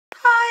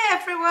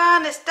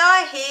everyone, it's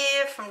Di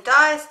here from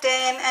Di's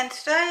Den, and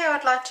today I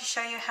would like to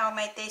show you how I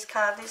made these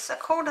cards. These are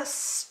called a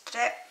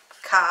step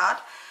card.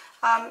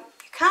 You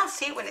can't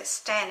see it when it's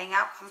standing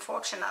up,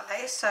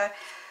 unfortunately, so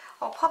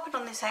I'll pop it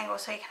on this angle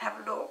so you can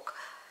have a look.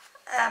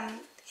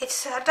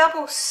 It's a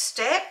double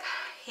step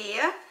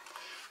here,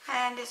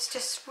 and it's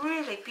just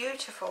really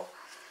beautiful.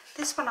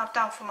 This one I've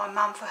done for my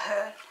mum for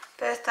her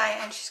birthday,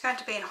 and she's going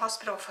to be in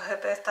hospital for her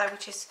birthday,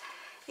 which is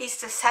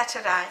Easter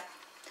Saturday.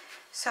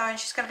 So, and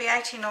she's going to be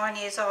 89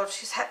 years old.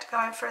 She's had to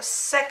go in for a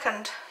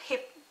second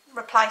hip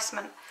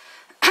replacement.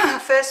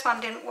 First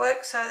one didn't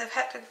work, so they've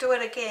had to do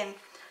it again,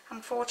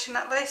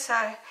 unfortunately.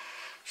 So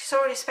she's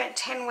already spent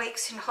 10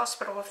 weeks in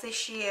hospital of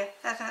this year,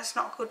 and that's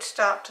not a good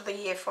start to the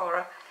year for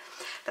her.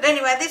 But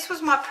anyway, this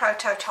was my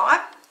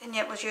prototype, and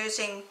it was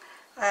using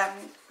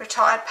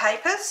retired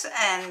papers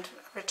and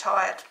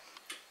retired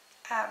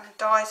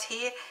dies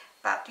here,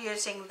 but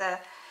using the,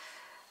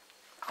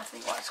 I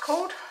think what it's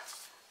called,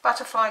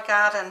 Butterfly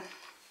Garden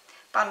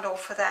bundle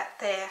for that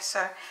there.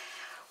 So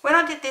when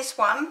I did this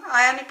one,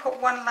 I only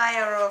put one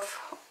layer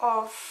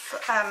for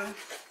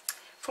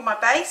my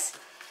base,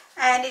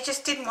 and it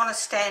just didn't want to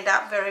stand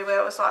up very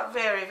well. It was like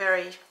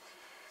very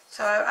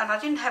so, and I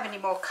didn't have any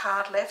more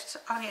card left,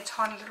 only a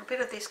tiny little bit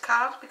of this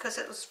card because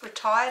it was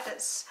retired.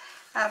 It's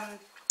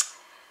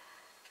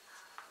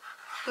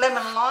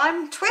lemon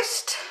lime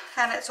twist,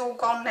 and it's all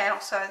gone now,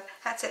 so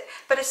that's it.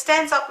 But it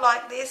stands up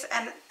like this,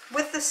 and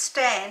with the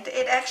stand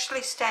it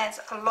actually stands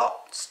a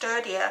lot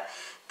sturdier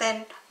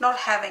than not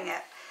having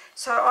it.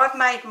 So I've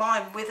made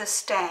mine with a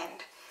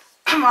stand.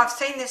 I've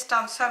seen this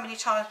done so many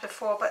times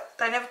before, but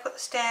they never put the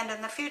stand,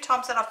 and the few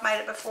times that I've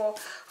made it before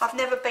I've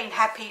never been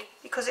happy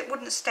because it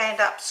wouldn't stand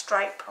up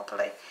straight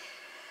properly.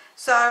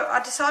 So I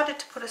decided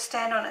to put a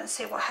stand on it and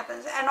see what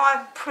happens, and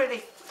I'm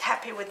pretty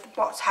happy with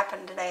what's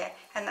happened there,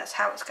 and that's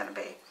how it's going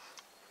to be.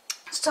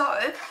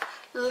 So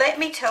let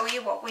me tell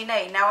you what we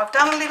need. Now I've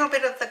done a little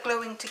bit of the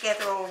gluing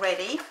together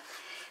already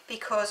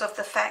because of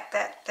the fact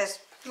that there's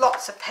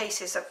lots of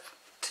pieces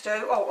to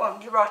do. Oh,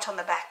 you're right on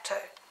the back too.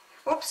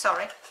 Oops,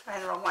 sorry, I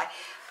ran the wrong way.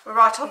 We're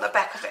right on the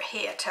back of it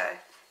here too.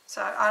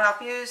 So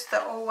I've used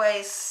the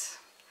Always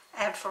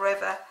and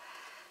Forever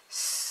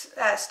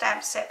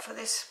stamp set for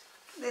this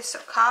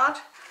card,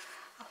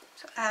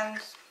 and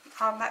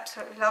I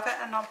absolutely love it.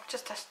 And I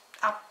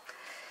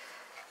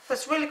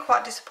was really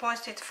quite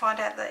disappointed to find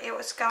out that it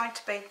was going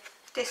to be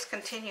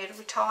discontinued,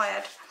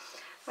 retired,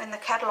 when the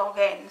catalogue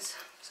ends.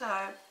 So,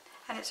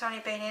 and it's only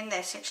been in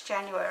there since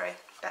January.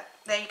 But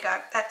there you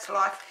go, that's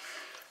life.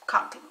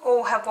 Can't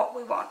all have what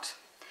we want.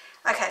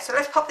 Okay, so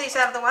let's pop these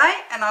out of the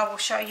way, and I will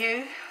show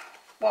you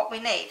what we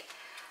need.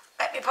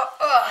 Let me pop.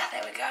 Oh,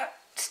 there we go.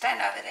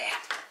 Stand over there.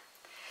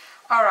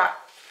 All right.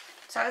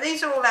 So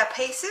these are all our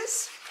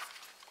pieces,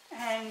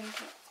 and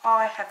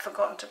I have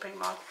forgotten to bring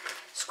my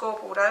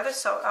scoreboard over,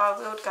 so I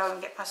will go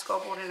and get my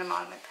scoreboard in a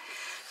moment.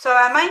 So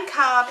our main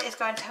card is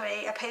going to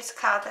be a piece of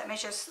card that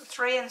measures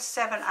 3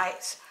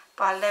 7/8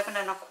 by 11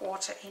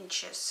 1/4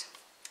 inches.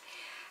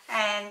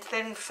 And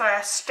then for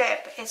our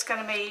step, it's going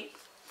to be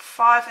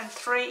 5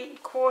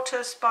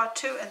 3/4 by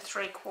 2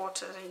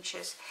 3/4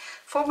 inches.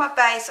 For my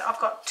base, I've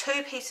got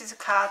 2 pieces of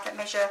card that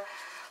measure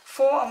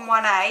 4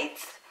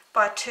 1/8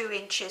 by 2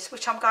 inches,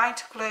 which I'm going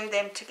to glue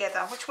them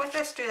together.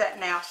 Let's do that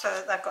now so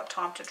that they've got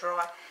time to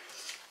dry.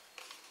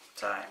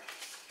 So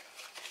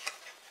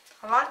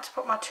I like to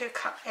put my 2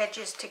 cut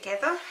edges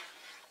together.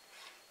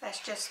 That's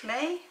just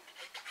me.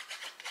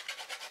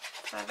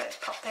 So let's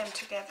pop them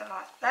together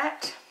like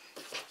that,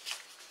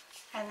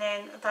 and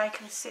then they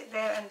can sit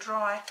there and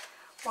dry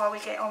while we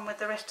get on with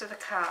the rest of the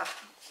card,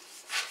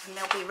 and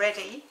they'll be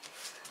ready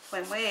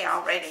when we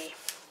are ready.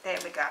 There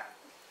we go.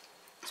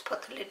 Let's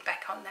put the lid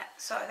back on that.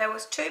 So there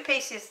was 2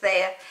 pieces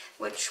there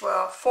which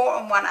were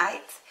 4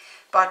 1/8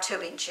 by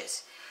 2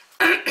 inches.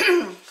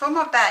 For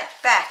my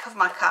back of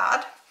my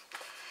card,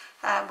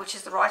 which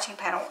is the writing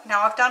panel,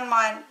 now I've done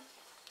my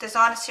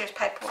designer series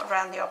paper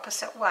around the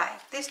opposite way.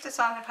 This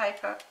designer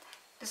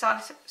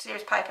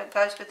series paper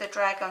goes with the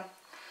Dragon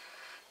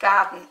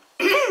Garden.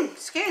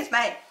 Excuse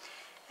me.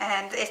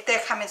 And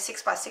they're coming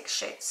 6 by 6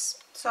 sheets.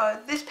 So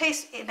this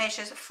piece, it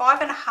measures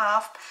 5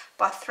 1/2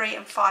 by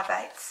 3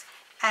 5/8.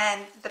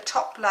 And the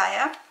top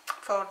layer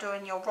for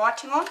doing your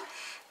writing on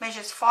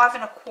measures 5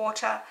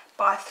 1/4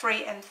 by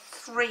 3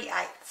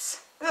 3/8.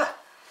 Ugh,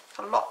 it's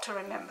a lot to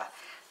remember.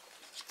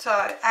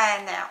 So,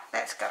 and now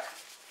let's go.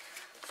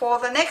 For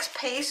the next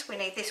piece, we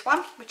need this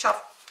one, which I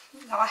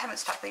haven't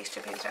stuck these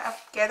 2 pieces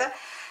together,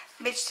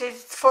 which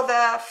is for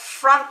the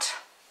front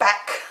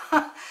back,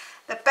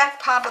 the back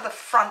part of the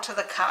front of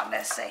the card.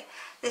 Let's see,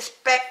 this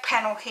back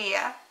panel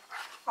here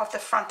of the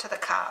front of the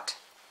card.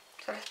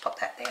 So let's pop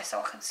that there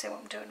so I can see what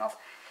I'm doing off.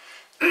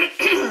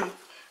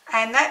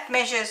 And that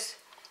measures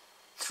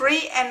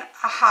 3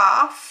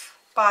 1/2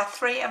 by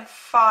 3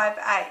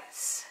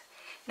 5/8.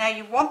 Now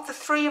you want the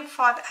 3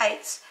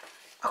 5/8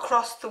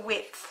 across the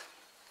width.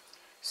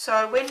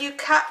 So when you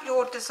cut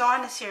your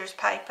designer series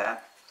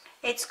paper,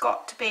 it's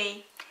got to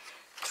be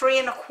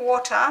 3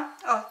 1/4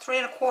 or 3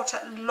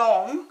 1/4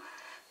 long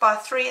by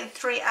 3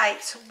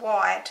 3/8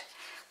 wide,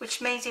 which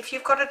means if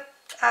you've got a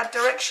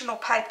directional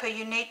paper,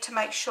 you need to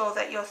make sure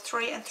that your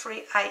 3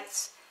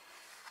 3/8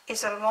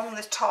 is along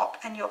the top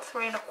and your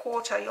 3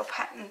 1/4, your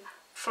pattern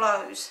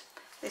flows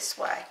this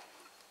way,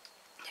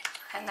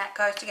 and that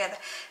goes together.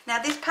 Now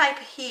this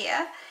paper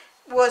here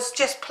was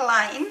just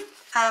plain,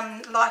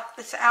 like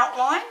this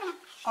outline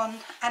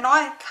on, and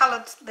I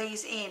coloured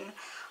these in.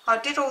 I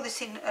did all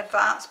this in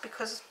advance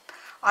because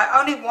I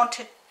only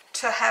wanted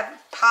to have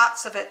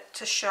parts of it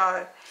to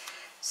show.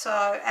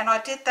 So, and I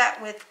did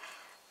that with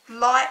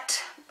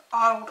light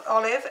old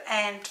olive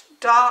and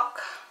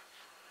dark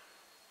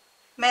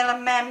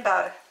melon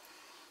mambo.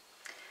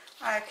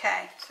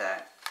 Okay,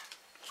 so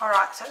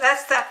alright, so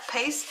that's that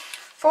piece.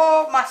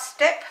 For my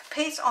step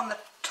piece on the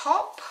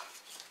top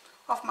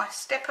of my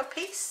stepper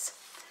piece,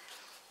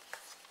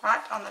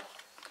 right, on the,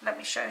 let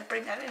me show you,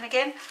 bring that in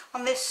again,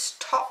 on this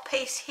top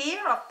piece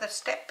here of the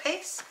step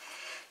piece,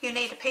 you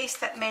need a piece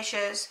that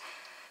measures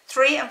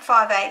 3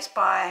 5/8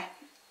 by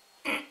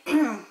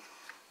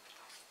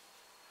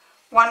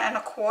 1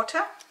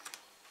 1/4,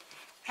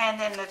 and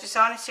then the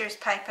designer series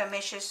paper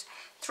measures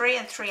 3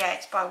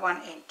 3/8 by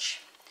 1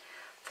 inch.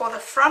 For the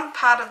front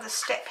part of the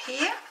step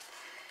here,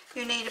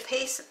 you need a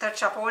piece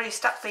that I've already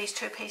stuck these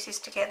two pieces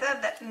together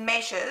that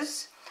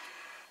measures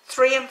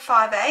 3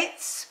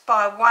 5/8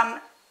 by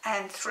 1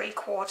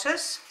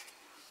 3/4,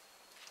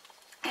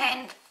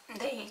 and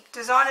the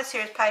designer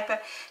series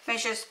paper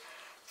measures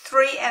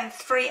 3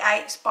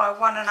 3/8 by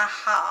 1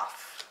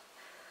 1/2.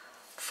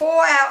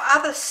 For our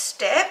other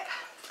step,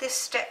 this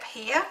step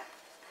here,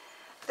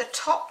 the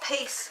top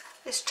piece,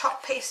 this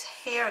top piece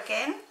here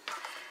again,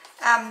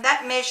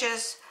 that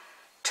measures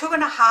 2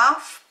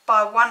 1/2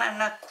 by 1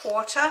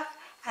 1/4,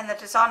 and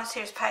the designer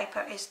series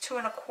paper is 2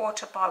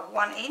 1/4 by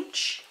 1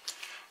 inch.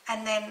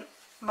 And then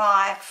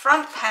my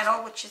front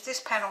panel, which is this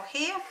panel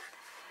here,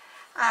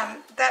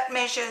 that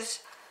measures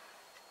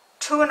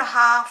 2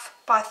 1/2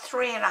 by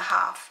 3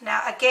 1/2.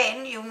 Now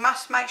again, you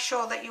must make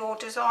sure that your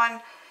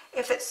design,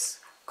 if it's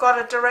got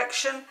a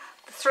direction,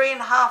 the 3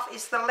 1/2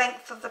 is the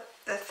length of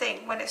the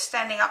thing when it's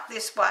standing up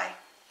this way.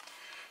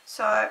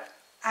 So,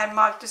 and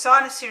my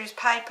designer series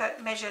paper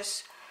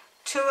measures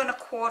 2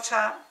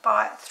 1/4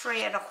 by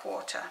 3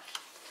 1/4.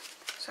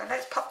 So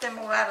let's pop them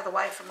all out of the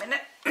way for a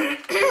minute.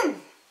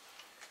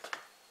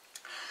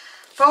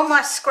 For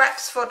my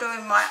scraps for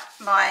doing my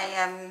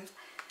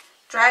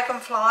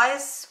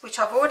dragonflies, which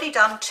I've already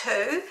done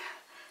 2,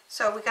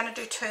 so we're going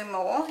to do 2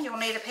 more. You'll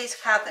need a piece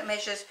of card that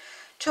measures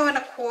 2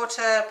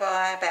 1/4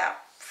 by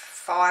about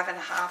 5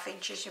 1/2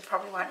 inches. You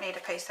probably won't need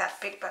a piece that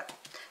big, but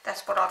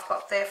that's what I've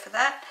got there for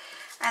that.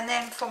 And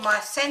then for my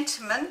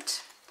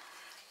sentiment,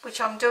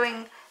 which I'm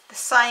doing the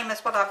same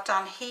as what I've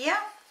done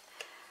here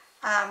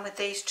with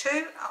these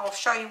two. I'll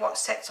show you what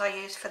sets I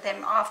use for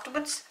them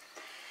afterwards.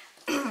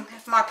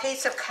 My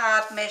piece of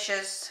card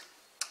measures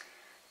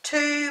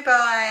 2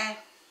 by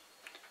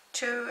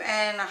 2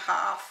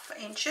 1/2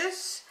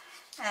 inches,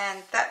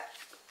 and that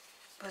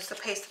was the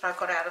piece that I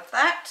got out of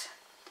that.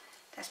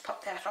 Let's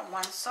pop that on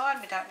one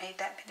side, we don't need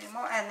that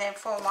anymore. And then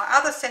for my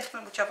other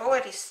sentiment, which I've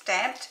already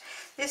stamped,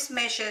 this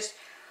measures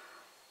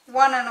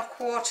 1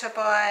 1/4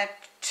 by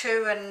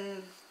 2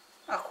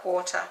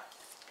 1/4,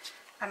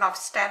 and I've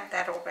stamped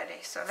that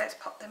already, so let's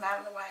pop them out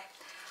of the way.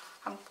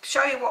 I'll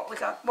show you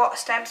what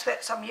stamp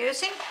sets I'm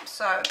using.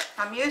 So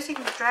I'm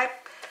using the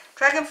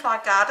Dragonfly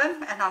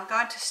Garden, and I'm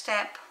going to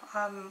stamp,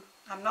 I'm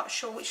not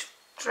sure which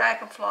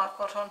dragonfly I've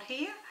got on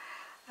here,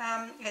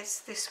 it's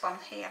this one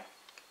here.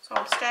 So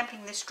I'm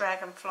stamping this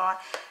dragonfly,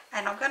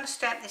 and I'm going to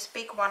stamp this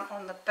big one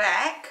on the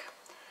back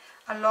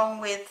along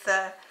with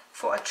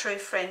For a True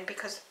Friend,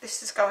 because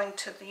this is going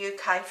to the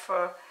UK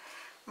for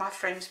my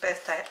friend's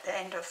birthday at the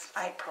end of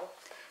April.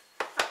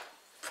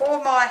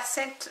 For my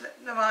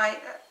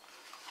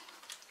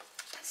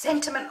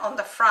sentiment on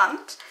the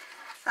front,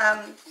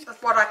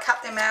 what I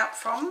cut them out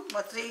from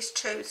was these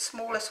two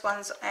smallest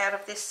ones out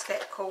of this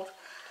set called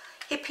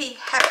Hippo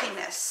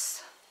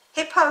Happiness,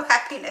 and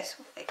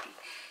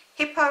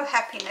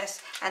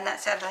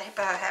that's out of the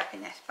Hippo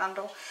Happiness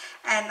bundle,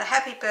 and the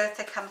Happy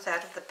Birthday comes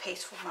out of the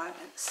Peaceful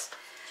Moments.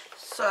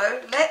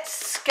 So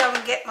let's go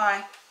and get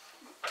my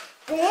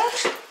board,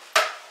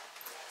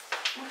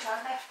 which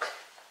I left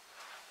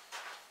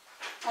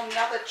on the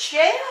other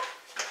chair,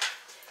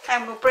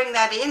 and we'll bring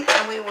that in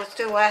and we will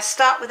do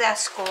start with our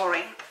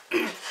scoring.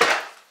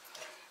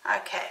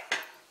 Okay,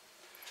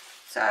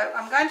 so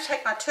I'm going to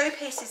take my 2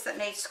 pieces that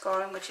need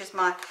scoring, which is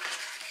my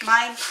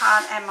main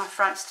part and my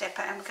front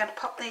stepper, and we're going to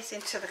pop these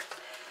into the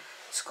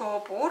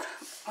scoreboard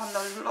on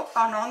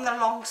the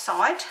long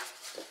side.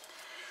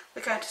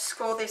 We're going to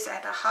score this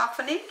at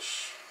 1/2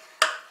 inch,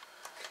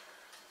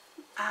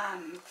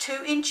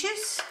 2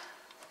 inches,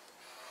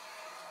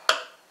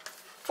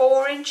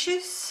 4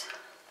 inches,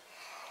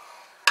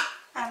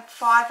 and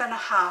 5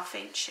 1/2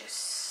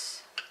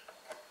 inches.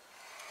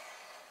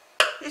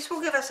 This will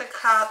give us a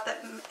card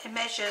that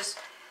measures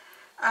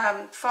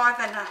 5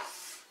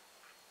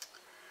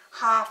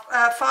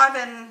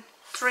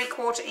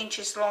 3/4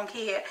 inches long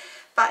here,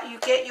 but you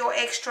get your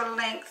extra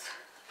length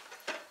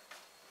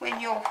when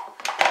you're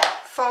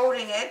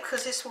folding it,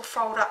 because this will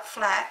fold up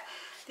flat,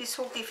 this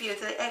will give you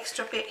the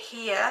extra bit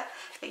here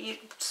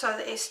so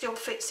that it still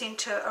fits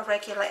into a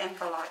regular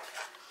envelope.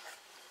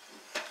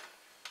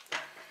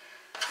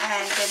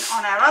 And then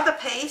on our other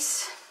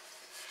piece,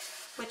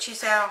 which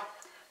is our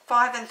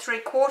 5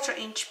 3/4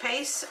 inch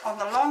piece, on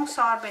the long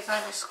side we're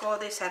going to score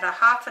this at a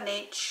 1/2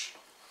 inch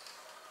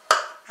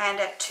and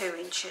at 2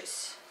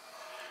 inches.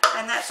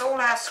 And that's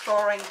all our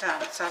scoring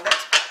done. So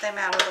let's put them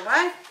out of the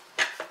way.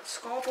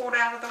 Scoreboard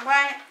out of the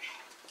way.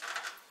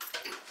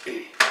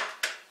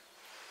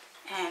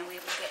 And we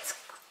will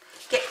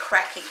get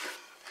cracking.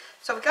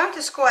 So we're going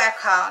to score our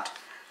card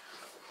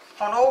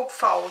on all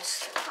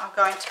folds are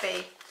going to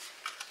be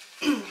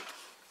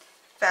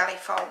valley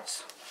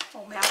folds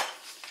or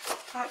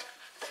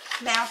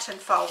mountain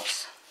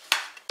folds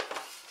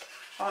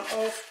on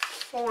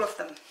all of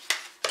them,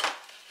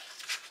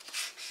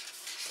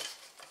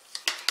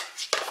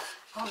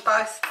 on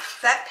both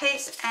that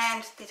piece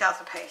and the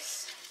other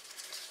piece.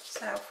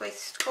 So if we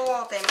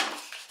score them,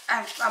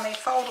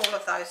 fold all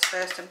of those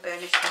first and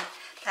burnish them,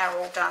 they're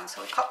all done.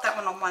 So we pop that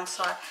one on one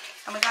side,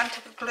 and we're going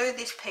to glue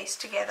this piece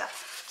together.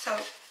 So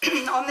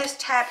on this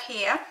tab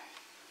here,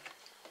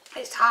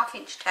 it's 1/2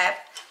 inch tab,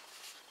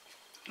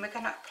 we're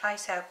going to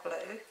place our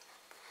glue.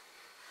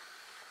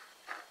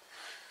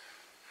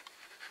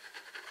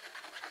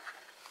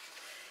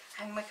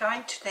 And we're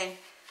going to then,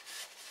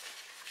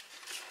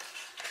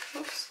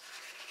 oops,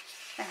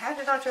 now how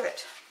did I do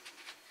it?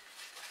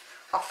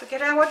 I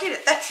forget how I did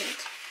it, that's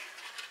it.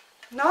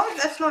 No,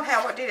 that's not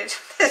how I did it.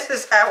 This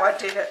is how I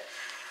did it.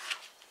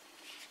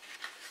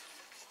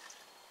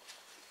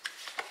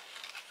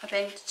 I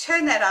then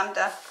turn that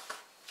under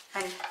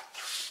and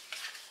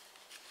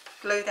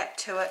glue that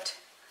to it,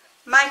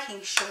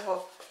 making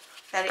sure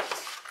that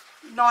it's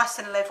nice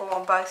and level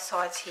on both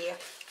sides here.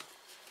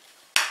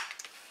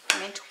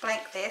 Mental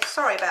blank there,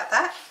 sorry about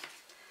that.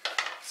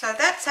 So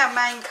that's our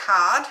main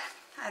card,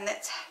 and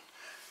that's,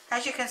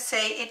 as you can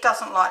see, it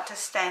doesn't like to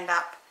stand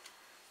up.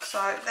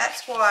 So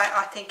that's why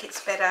I think it's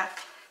better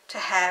to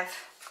have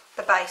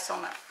the base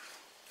on it.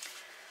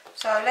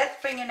 So let's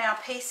bring in our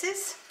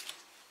pieces.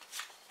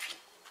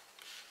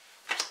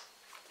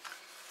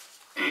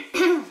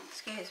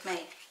 Excuse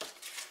me.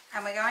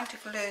 And we're going to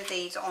glue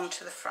these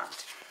onto the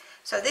front.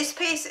 So this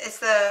piece is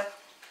the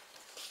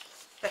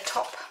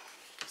top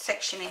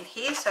section in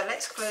here, so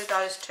let's glue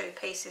those two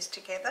pieces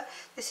together.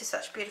 This is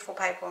such beautiful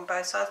paper on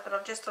both sides, but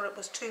I just thought it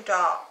was too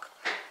dark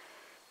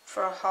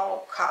for a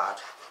whole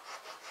card,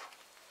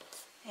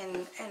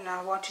 and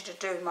I wanted to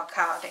do my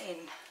card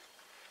in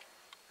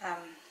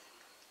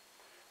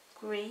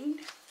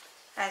green,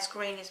 as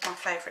green is my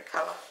favourite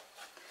colour.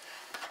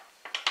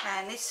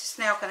 And this is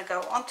now going to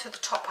go onto the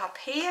top up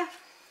here.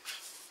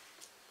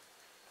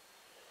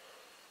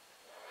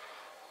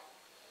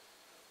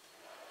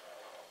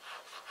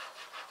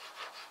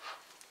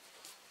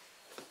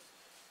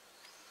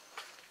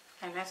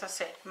 And as I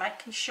said,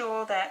 making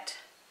sure that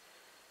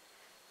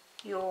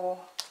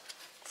your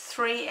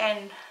 3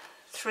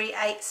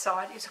 3/8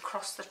 side is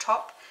across the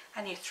top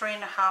and your 3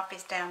 1/2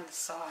 is down the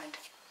side.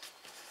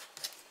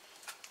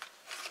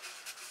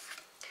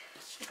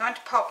 We're going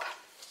to pop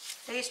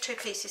these two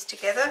pieces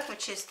together,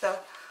 which is the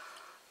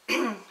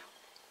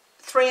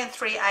 3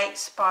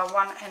 3/8 by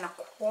 1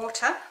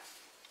 1/4,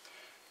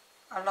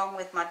 along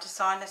with my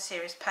designer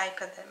series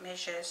paper that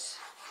measures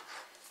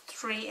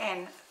 3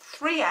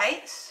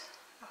 3/8.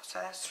 So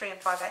that's 3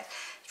 5/8,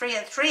 3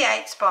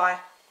 3/8 by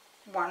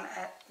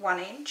 1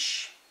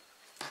 inch.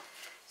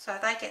 So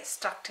they get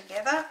stuck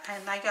together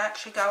and they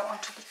actually go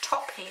onto the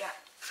top here.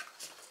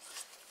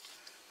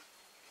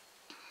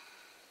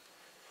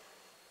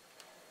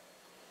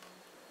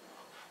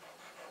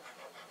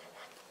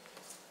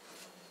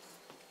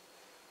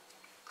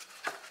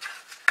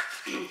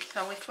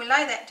 So if we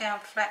lay that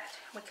down flat,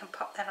 we can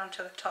pop that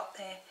onto the top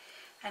there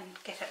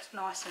and get it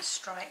nice and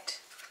straight.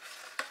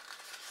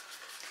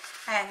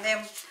 And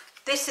then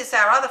this is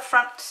our other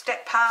front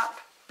step part,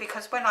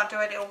 because when I do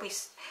it, it'll be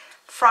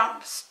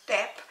front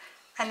step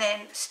and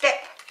then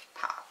step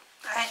part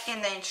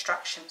in the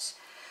instructions.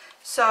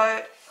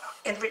 So,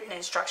 in written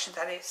instructions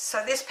that is.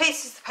 So this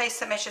piece is the piece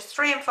that measures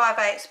 3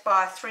 5/8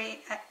 by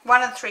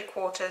 1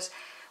 3/4,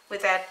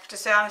 with our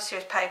designer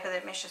series paper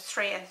that measures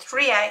 3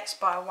 3/8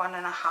 by 1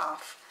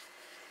 1/2.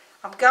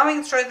 I'm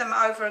going through them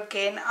over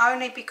again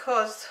only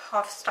because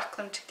I've stuck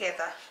them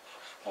together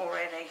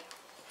already.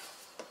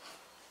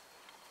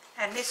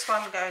 And this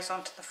one goes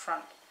onto the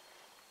front,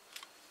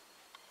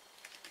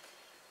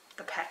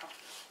 the panel.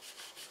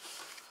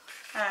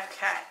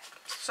 Okay,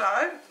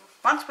 so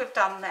once we've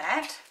done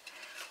that,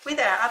 with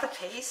our other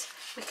piece,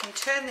 we can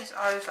turn this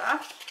over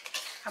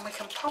and we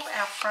can pop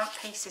our front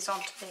pieces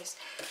onto this.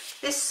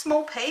 This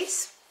small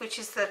piece, which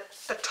is the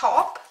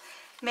top,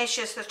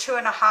 measures the 2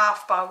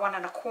 1/2 by 1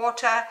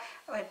 1/4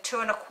 and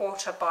 2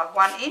 1/4 by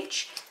 1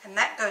 inch, and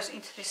that goes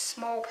into this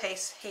small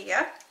piece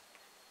here.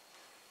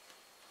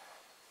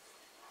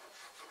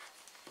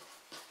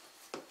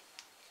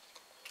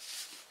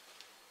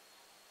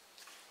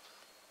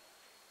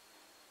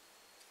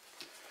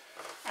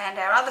 And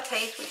our other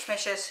piece, which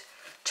measures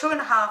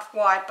 2.5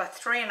 wide by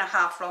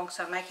 3.5 long,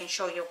 so making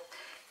sure your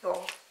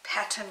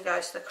pattern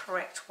goes the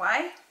correct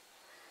way,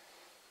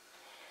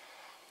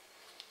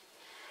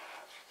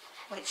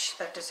 which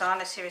the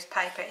designer series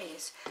paper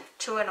is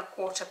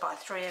 2.25 by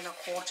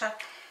 3.25,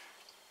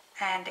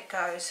 and it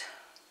goes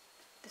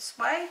this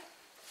way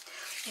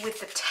with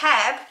the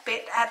tab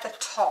bit at the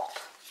top.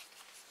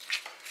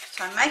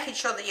 So making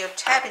sure that your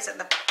tab is at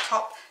the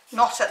top,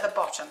 not at the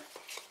bottom.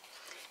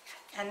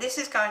 And this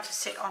is going to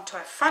sit onto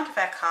our front of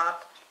our card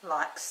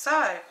like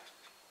so.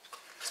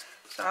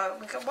 So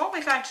what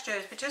we're going to do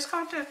is we're just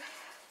going to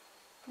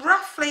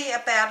roughly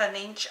about 1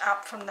 inch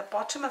up from the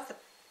bottom of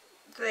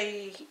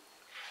the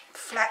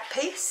flat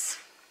piece,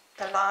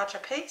 the larger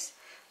piece,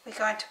 we're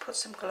going to put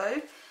some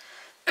glue.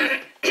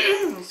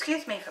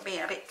 Excuse me for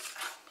being a bit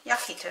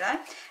yucky today.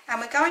 And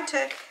we're going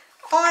to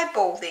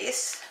eyeball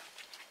this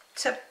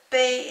to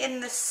be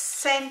in the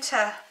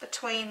centre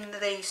between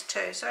these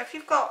two. So if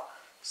you've got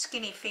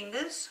skinny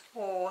fingers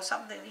or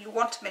something that you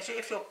want to measure,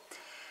 if you're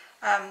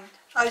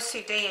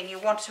OCD and you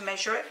want to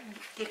measure it,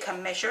 you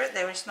can measure it.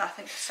 There is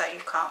nothing to say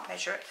you can't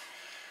measure it,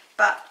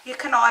 but you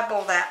can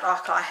eyeball that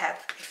like I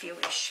have if you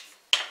wish.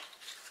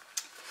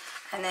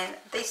 And then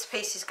this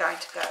piece is going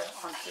to go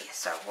on here.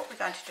 So what we're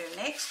going to do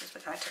next is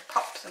we're going to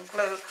pop some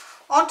glue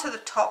onto the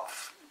top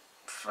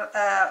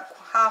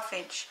 1/2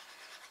 inch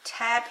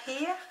tab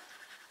here,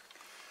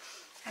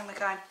 and we're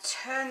going to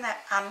turn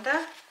that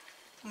under,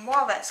 and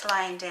while that's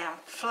laying down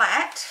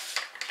flat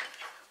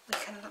we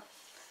can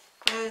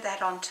glue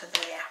that onto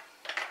there,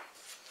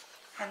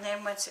 and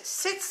then once it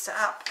sits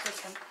up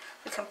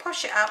we can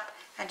push it up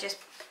and just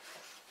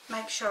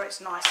make sure it's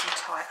nice and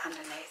tight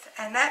underneath.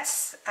 And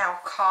that's our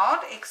card,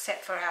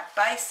 except for our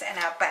base and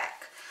our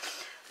back.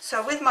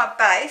 So with my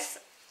base,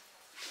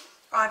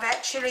 I've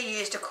actually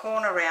used a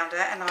corner rounder,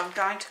 and I'm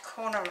going to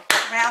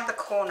round the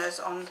corners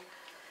on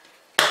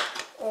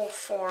all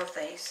 4 of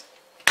these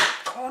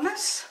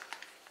corners.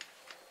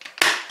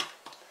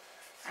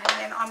 And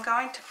then I'm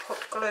going to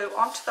put glue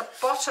onto the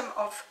bottom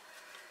of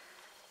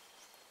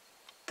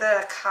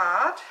the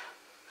card.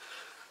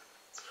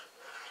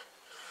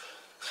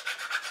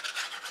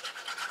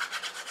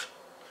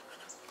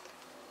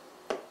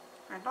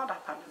 And not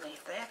up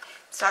underneath there.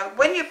 So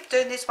when you're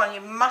doing this one, you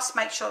must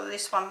make sure that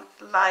this one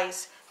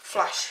lays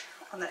flush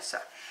on this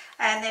side.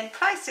 And then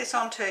place this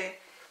onto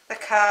the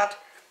card,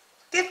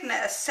 getting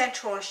it as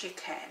central as you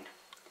can.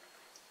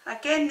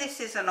 Again, this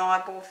is an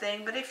eyeball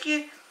thing, but if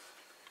you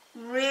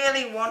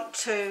really want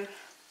to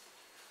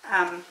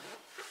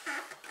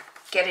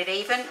get it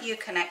even, you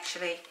can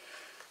actually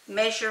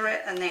measure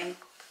it and then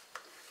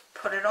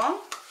put it on.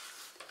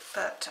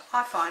 But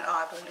I find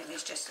eyeballing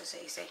is just as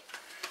easy.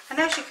 And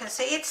as you can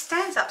see, it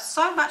stands up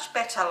so much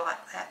better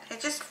like that.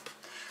 It just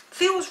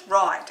feels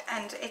right,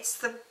 and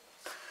it's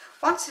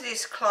once it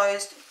is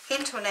closed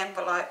into an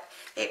envelope,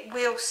 it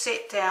will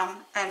sit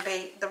down and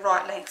be the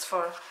right length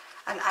for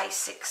an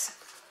C6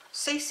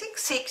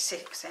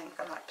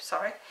 envelope,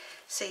 sorry,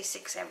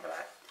 C6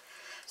 envelope.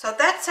 So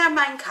that's our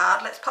main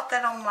card. Let's pop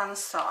that on one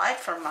side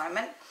for a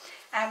moment,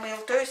 and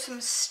we'll do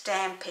some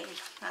stamping.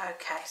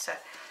 Okay, so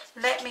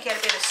let me get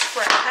a bit of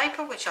scrap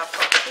paper, which I've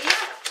got here.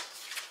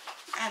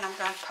 And I'm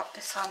going to pop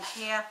this on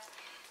here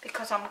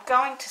because I'm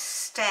going to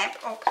stamp,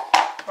 oh,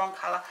 wrong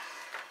colour,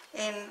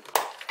 in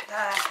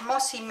the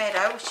Mossy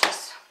Meadow, which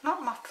is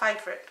not my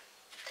favourite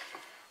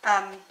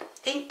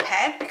ink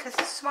pad, because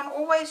this one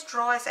always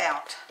dries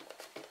out.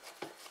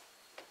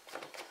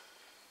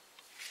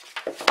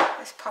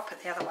 Let's pop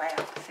it the other way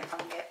up, see if I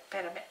can get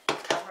better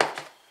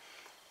coverage.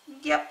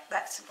 Yep,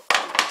 that's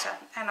looking better.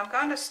 And I'm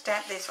going to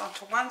stamp this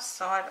onto one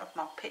side of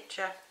my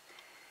picture,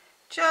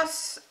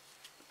 just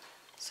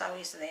so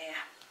he's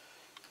there.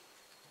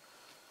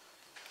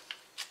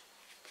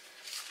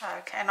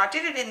 Okay, and I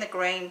did it in the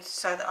green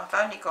so that I've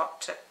only got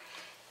to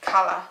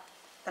colour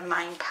the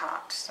main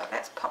part. So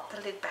let's pop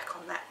the lid back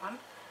on that one.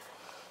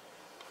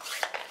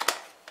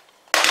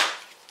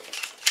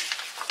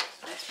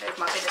 Let's move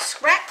my bit of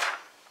scrap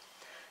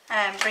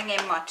and bring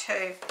in my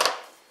 2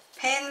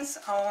 pens.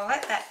 I'll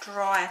let that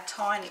dry a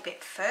tiny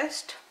bit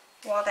first.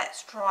 While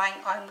that's drying,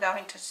 I'm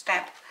going to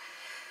stamp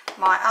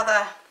my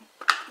other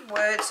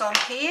words on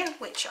here,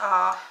 which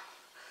are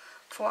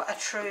for a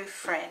true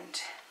friend.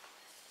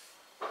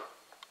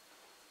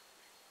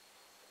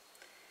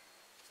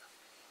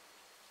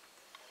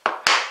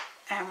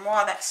 And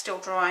while that's still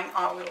drying,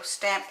 I will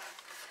stamp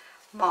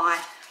my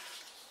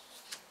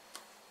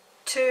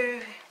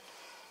 2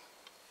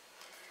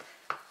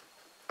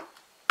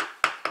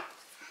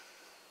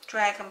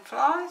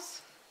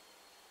 dragonflies.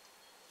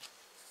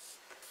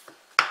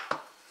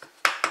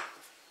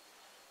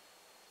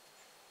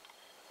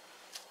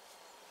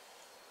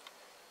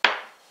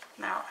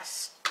 Now,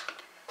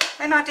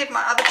 then I did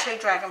my other 2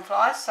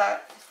 dragonflies, so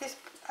this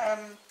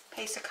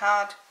piece of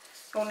card,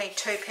 you'll need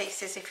 2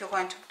 pieces if you're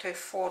going to do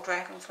 4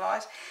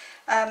 dragonflies,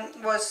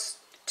 was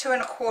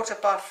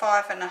 2.25 by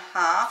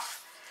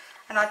 5.5,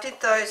 and I did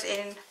those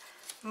in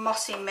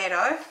Mossy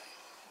Meadow,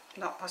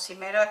 not Mossy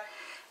Meadow,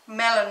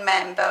 Melon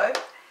Mambo,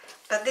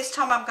 but this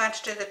time I'm going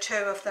to do the 2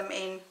 of them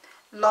in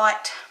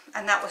light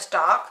and that was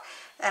dark,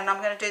 and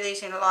I'm going to do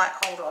these in light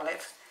old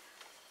olive.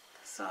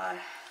 So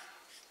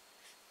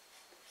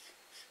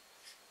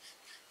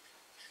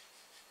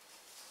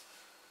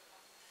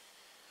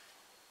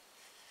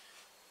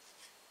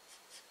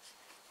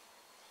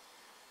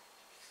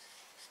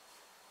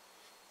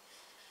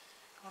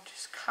I'll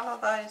just colour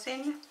those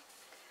in.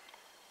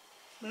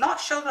 I'm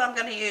not sure that I'm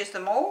going to use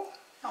them all.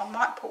 I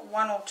might put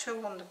one or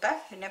two on the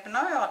back, you never know,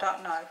 I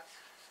don't know.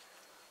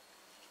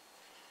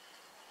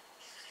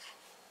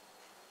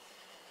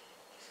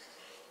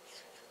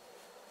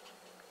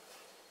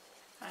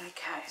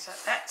 Okay, so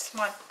that's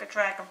my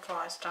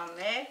dragonflies done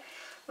there.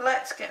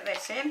 Let's get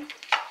this in,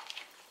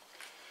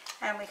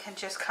 and we can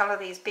just colour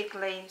these big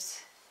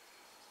leaves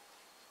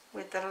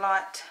with the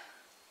light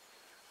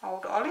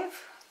old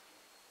olive.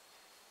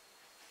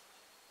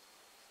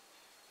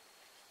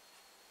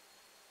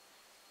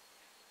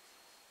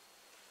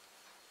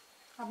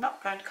 I'm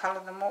not going to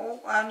colour them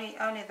all,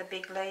 only the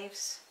big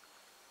leaves,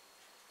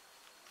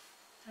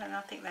 and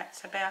I think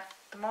that's about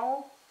them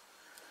all.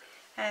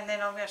 And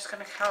then I'm just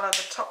going to colour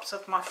the tops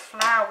of my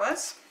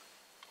flowers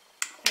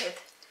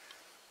with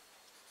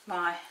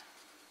my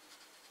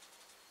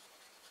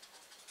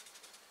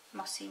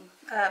mossy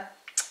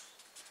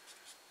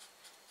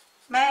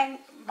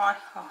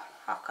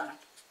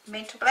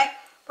mental blank.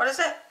 What is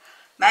it?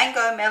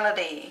 Mango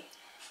Melody.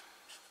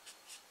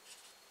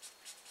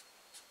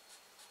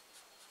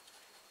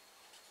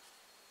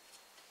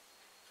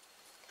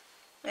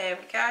 There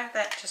we go.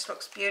 That just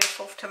looks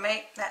beautiful to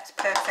me. That's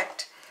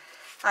perfect.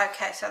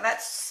 Okay, so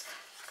that's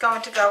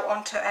going to go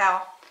onto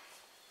our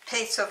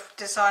piece of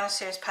designer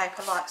series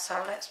paper light.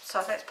 So let's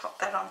pop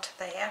that onto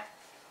there.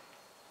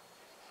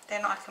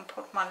 Then I can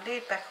put my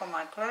lid back on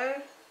my glue,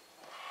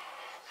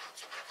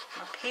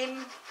 my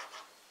pin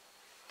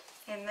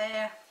in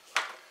there,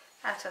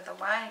 out of the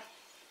way,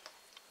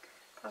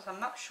 because I'm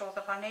not sure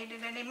that I need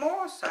it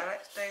anymore. So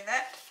let's do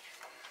that.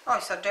 Oh,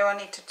 so do I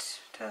need to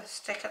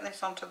stick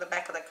this onto the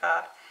back of the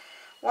card?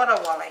 What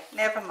a wally,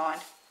 never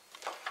mind.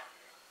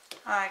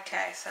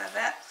 Okay, so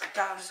that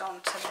goes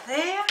onto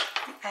there,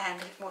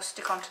 and it will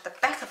stick onto the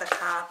back of the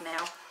card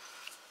now.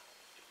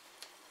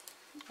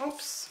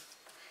 Oops.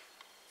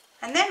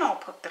 And then I'll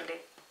put the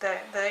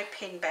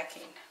pin back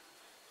in.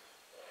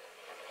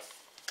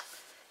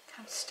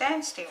 Can't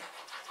stand still.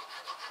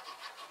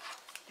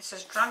 It's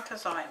as drunk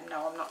as I am.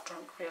 No, I'm not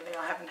drunk really.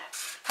 I haven't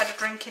had a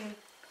drink in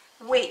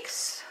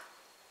weeks.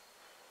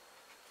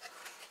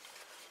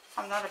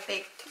 I'm not a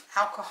big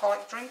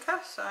alcoholic drinker,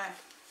 so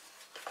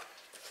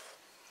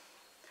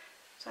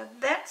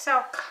that's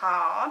our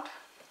card.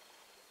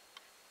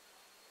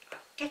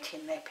 Get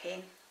in there,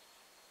 pen.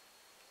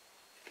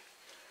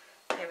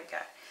 There we go.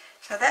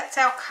 So that's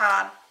our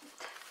card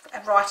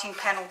writing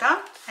panel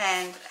done,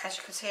 and as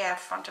you can see, our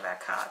front of our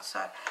card.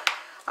 So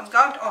I'm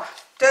going to,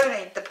 do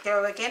need the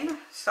glue again,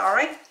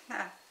 sorry,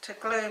 to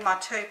glue my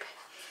two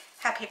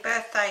happy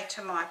birthday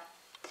to my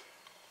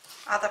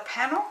other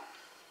panel.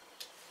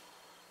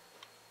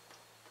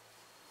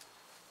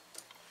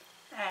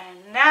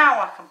 And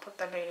now I can put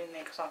the lid in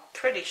there, because I'm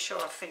pretty sure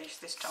I've finished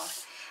this time.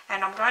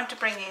 And I'm going to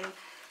bring in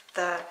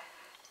the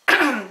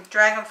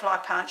dragonfly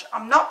punch.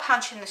 I'm not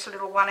punching this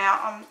little one out.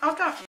 I don't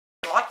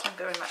really like him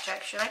very much,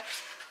 actually.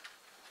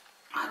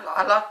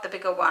 I like the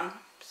bigger one.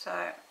 So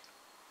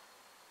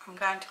I'm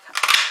going to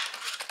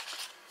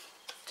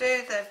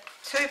do the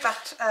two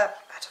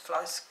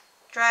butterflies,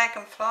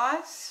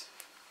 dragonflies.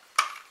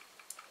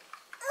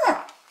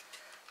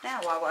 Now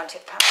why won't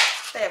it punch?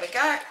 There we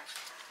go.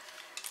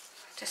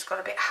 Just got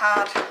a bit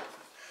hard.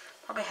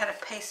 Probably had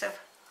a piece of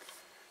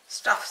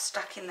stuff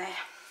stuck in there.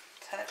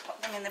 So let's put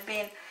them in the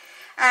bin.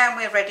 And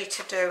we're ready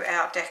to do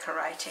our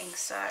decorating.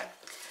 So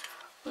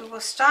we will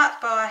start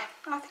by,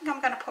 I think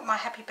I'm going to put my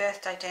happy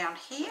birthday down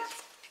here.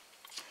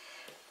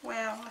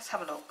 Well, let's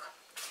have a look.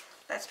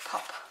 Let's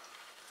pop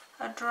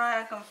a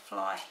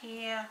dragonfly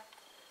here,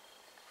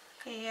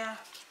 here,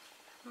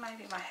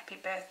 maybe my happy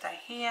birthday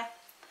here.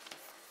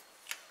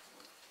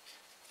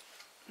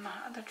 My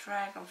other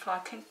dragonfly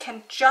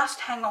can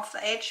just hang off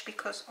the edge,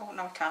 because, oh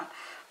no, I can't,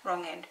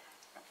 wrong end.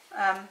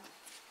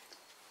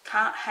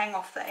 Can't hang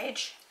off the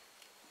edge.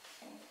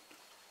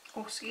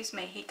 Oh, excuse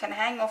me, he can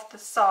hang off the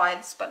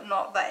sides but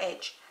not the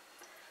edge.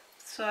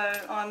 So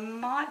I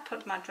might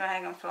put my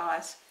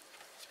dragonflies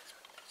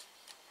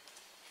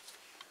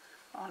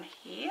on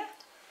here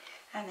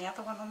and the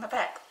other one on the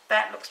back.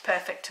 That looks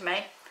perfect to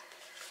me.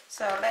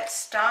 So let's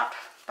start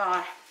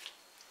by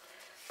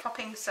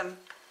popping some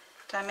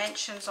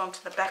dimensions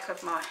onto the back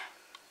of my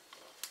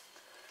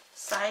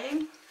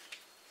saying.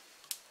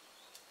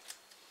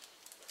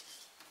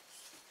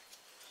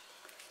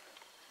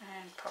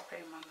 And pop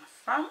him on the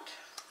front.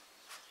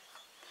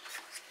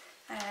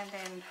 And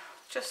then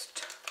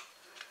just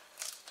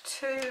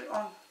two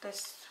on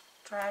this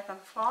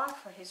dragonfly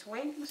for his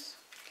wings.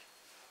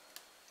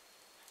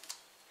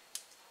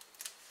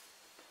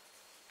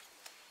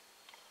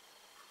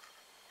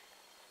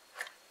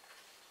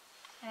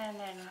 And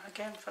then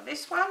again for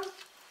this one,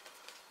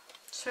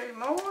 two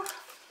more.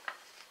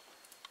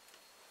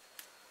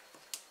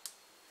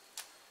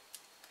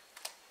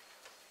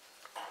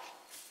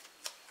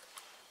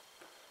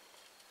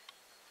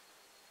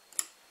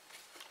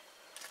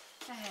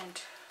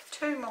 and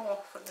 2 more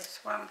for this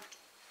one.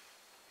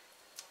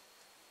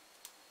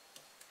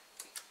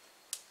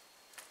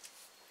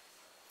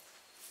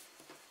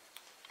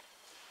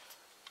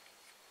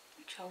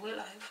 Which I will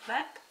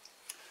overlap.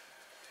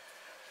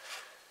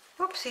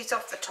 Whoops, he's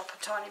off the top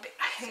a tiny bit.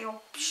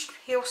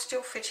 He'll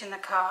still fit in the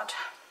card.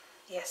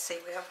 Yes, he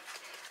will.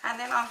 And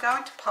then I'm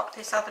going to pop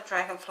this other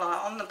dragonfly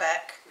on the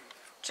back,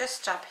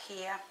 just up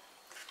here.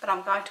 But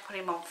I'm going to put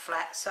him on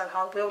flat, so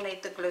I will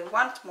need the glue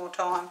one more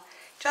time,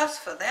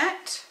 just for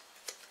that.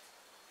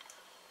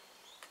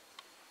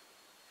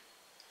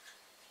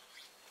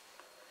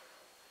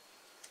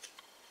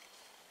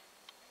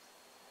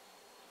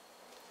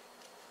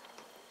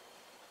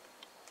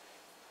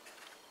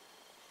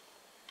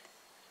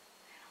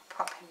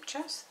 Pop him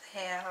just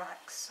there,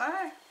 like so.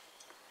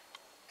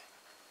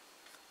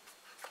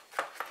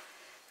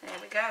 There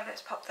we go.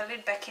 Let's pop the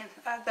lid back in,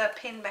 the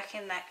pin back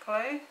in that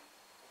glue,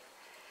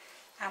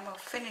 and we'll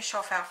finish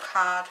off our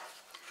card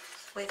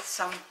with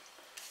some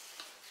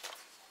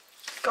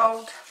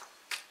gold.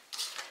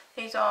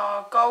 These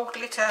are gold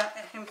glitter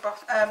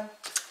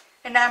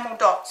enamel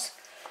dots,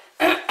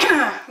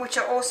 which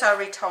are also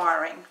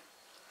retiring.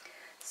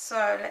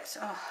 So let's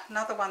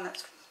another one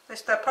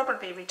they'll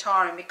probably be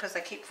retiring because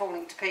they keep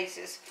falling to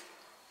pieces.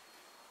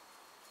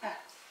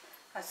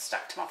 It's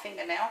stuck to my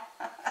finger now.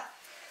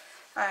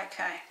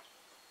 Okay.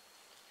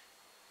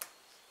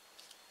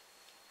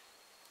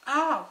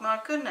 Oh my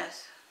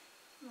goodness.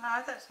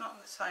 No, that's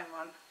not the same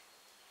one.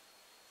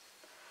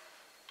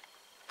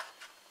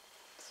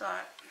 So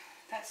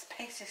that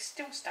piece is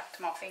still stuck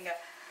to my finger.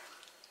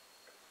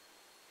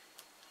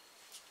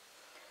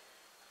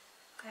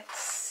 Let's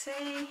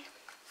see.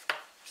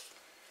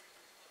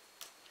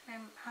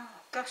 Oh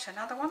gosh,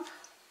 another one.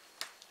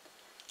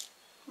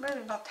 I'm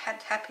really not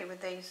happy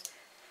with these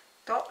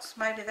dots.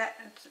 Maybe that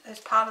is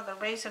part of the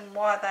reason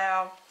why they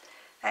are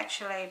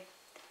actually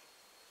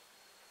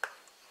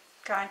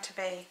going to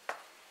be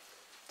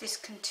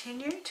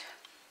discontinued.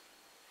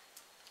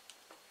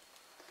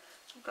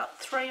 I've got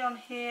 3 on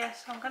here,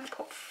 so I'm going to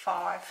put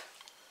 5.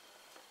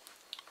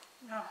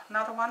 Oh,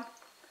 another one.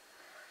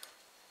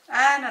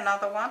 And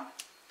another one.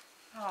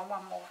 Oh,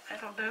 one more.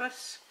 That'll do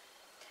us.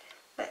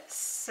 Let's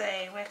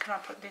see, where can I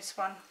put this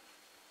one?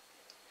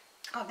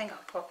 I think I'll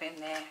pop in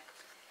there.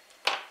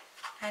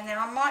 And then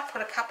I might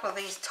put a couple of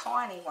these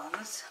tiny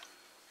ones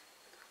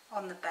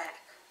on the back,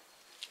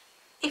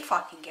 if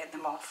I can get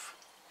them off.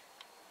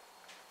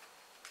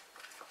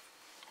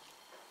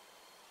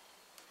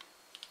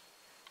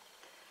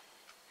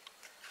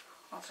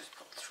 I'll just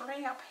put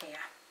 3 up here.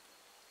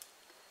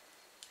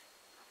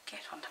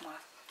 Get onto my...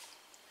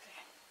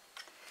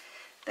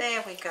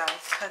 There we go.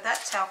 So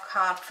that's our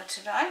card for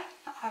today.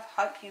 I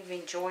hope you've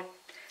enjoyed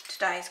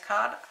today's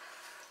card.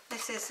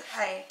 This is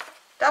a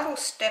double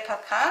stepper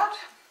card.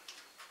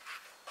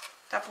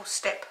 Double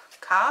step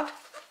card.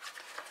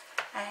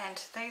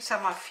 And these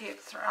are my few,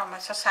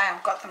 as I say,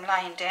 I've got them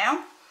laying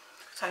down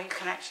so you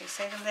can actually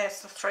see them.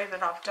 There's the 3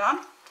 that I've done.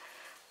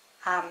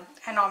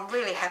 And I'm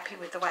really happy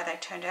with the way they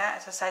turned out.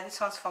 As I say, this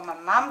one's for my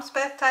mum's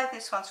birthday.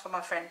 This one's for my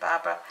friend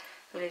Barbara,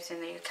 who lives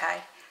in the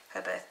UK,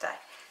 her birthday.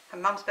 Her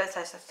mum's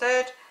birthday is the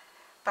 3rd,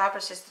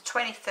 Barbara's is the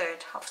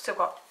 23rd. I've still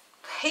got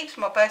heaps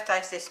more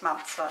birthdays this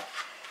month. So.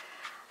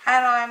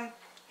 And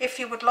if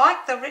you would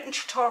like the written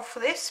tutorial for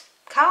this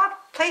card,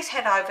 please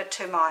head over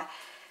to my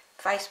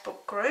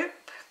Facebook group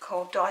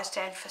called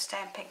Diane for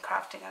Stampin,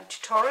 Crafting and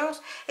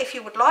Tutorials. If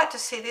you would like to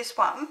see this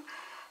one,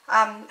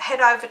 head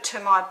over to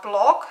my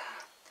blog.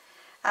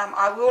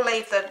 I will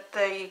leave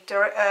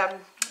the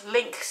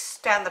links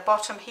down the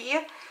bottom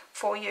here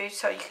for you,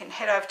 so you can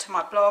head over to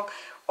my blog,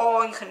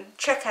 or you can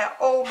check out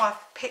all my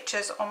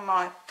pictures on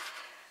my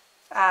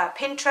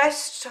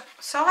Pinterest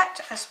site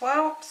as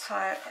well. So,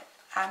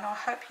 and I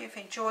hope you've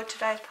enjoyed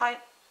today's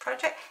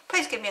project.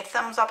 Please give me a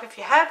thumbs up if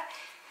you have.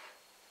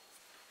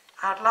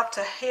 I'd love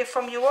to hear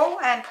from you all,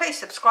 and please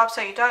subscribe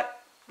so you don't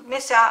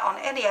miss out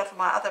on any of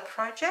my other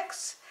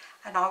projects.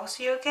 And I will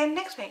see you again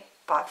next week.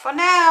 Bye for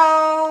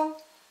now.